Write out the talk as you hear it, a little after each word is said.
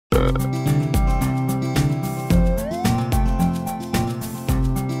Okay,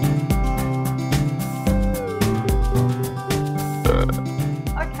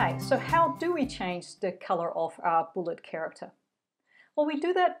 so how do we change the color of our bullet character? Well, we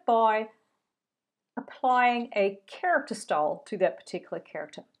do that by applying a character style to that particular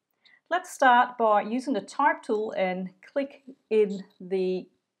character. Let's start by using the type tool and click in the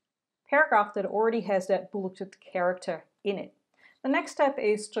paragraph that already has that bulleted character in it. The next step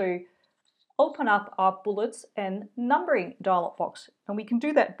is to open up our bullets and numbering dialog box, and we can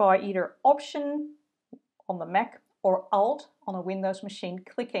do that by either Option on the Mac or Alt on a Windows machine,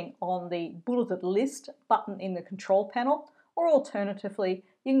 clicking on the bulleted list button in the control panel, or alternatively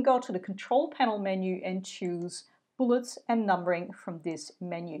you can go to the control panel menu and choose bullets and numbering from this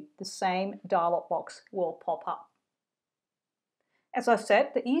menu. The same dialog box will pop up. As I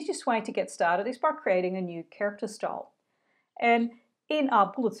said, the easiest way to get started is by creating a new character style. And in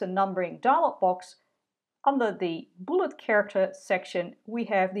our bullets and numbering dialog box, under the bullet character section, we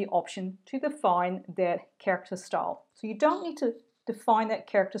have the option to define that character style. So you don't need to define that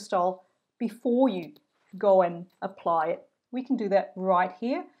character style before you go and apply it. We can do that right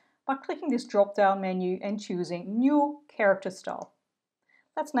here by clicking this drop-down menu and choosing New Character Style.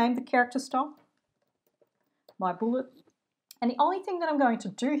 Let's name the character style my bullet. And the only thing that I'm going to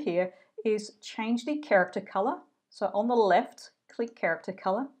do here is change the character color. So on the left, click Character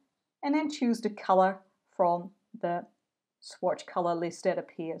Color, and then choose the color from the swatch color list that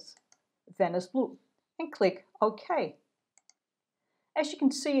appears, Venice Blue, and click OK. As you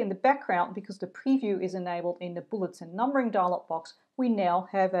can see in the background, because the preview is enabled in the bullets and numbering dialog box, we now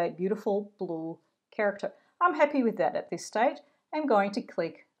have a beautiful blue character. I'm happy with that at this stage. I'm going to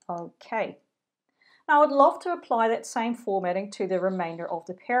click OK. Now I'd love to apply that same formatting to the remainder of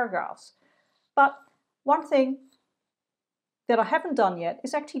the paragraphs, but one thing that I haven't done yet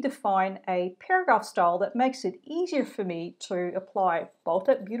is actually define a paragraph style that makes it easier for me to apply both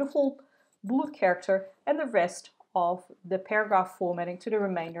that beautiful bullet character and the rest of the paragraph formatting to the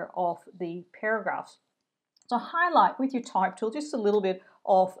remainder of the paragraphs. So highlight with your type tool just a little bit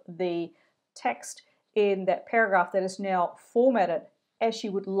of the text in that paragraph that is now formatted as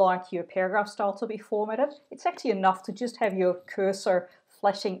you would like your paragraph style to be formatted. It's actually enough to just have your cursor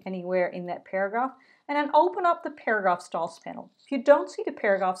flashing anywhere in that paragraph. And then open up the Paragraph Styles panel. If you don't see the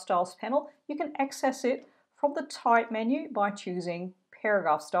Paragraph Styles panel, you can access it from the Type menu by choosing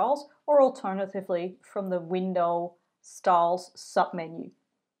Paragraph Styles, or alternatively from the Window Styles submenu.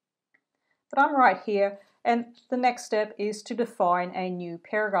 But I'm right here, and the next step is to define a new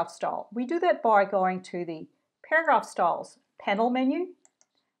paragraph style. We do that by going to the Paragraph Styles panel menu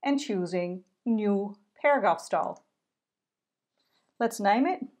and choosing New Paragraph Style. Let's name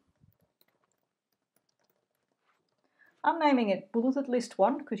it. I'm naming it Bulleted List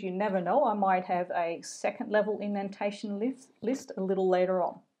 1 because you never know, I might have a second level indentation list a little later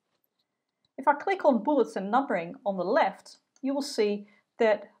on. If I click on Bullets and Numbering on the left, you will see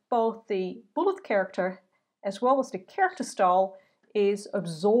that both the bullet character as well as the character style is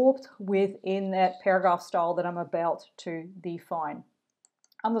absorbed within that paragraph style that I'm about to define.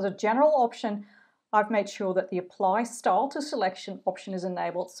 Under the General option, I've made sure that the Apply Style to Selection option is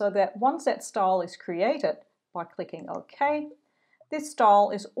enabled so that once that style is created, by clicking OK, this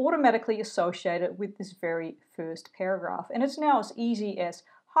style is automatically associated with this very first paragraph. And it's now as easy as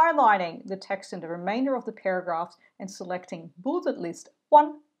highlighting the text in the remainder of the paragraphs and selecting Bulleted List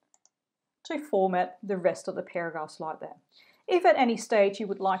 1 to format the rest of the paragraphs like that. If at any stage you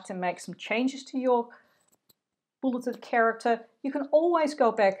would like to make some changes to your bulleted character, you can always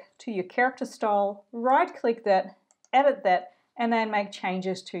go back to your character style, right-click that, edit that, and then make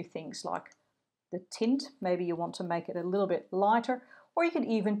changes to things like the tint. Maybe you want to make it a little bit lighter, or you can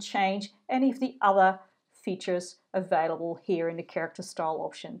even change any of the other features available here in the character style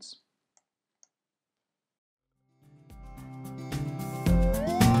options.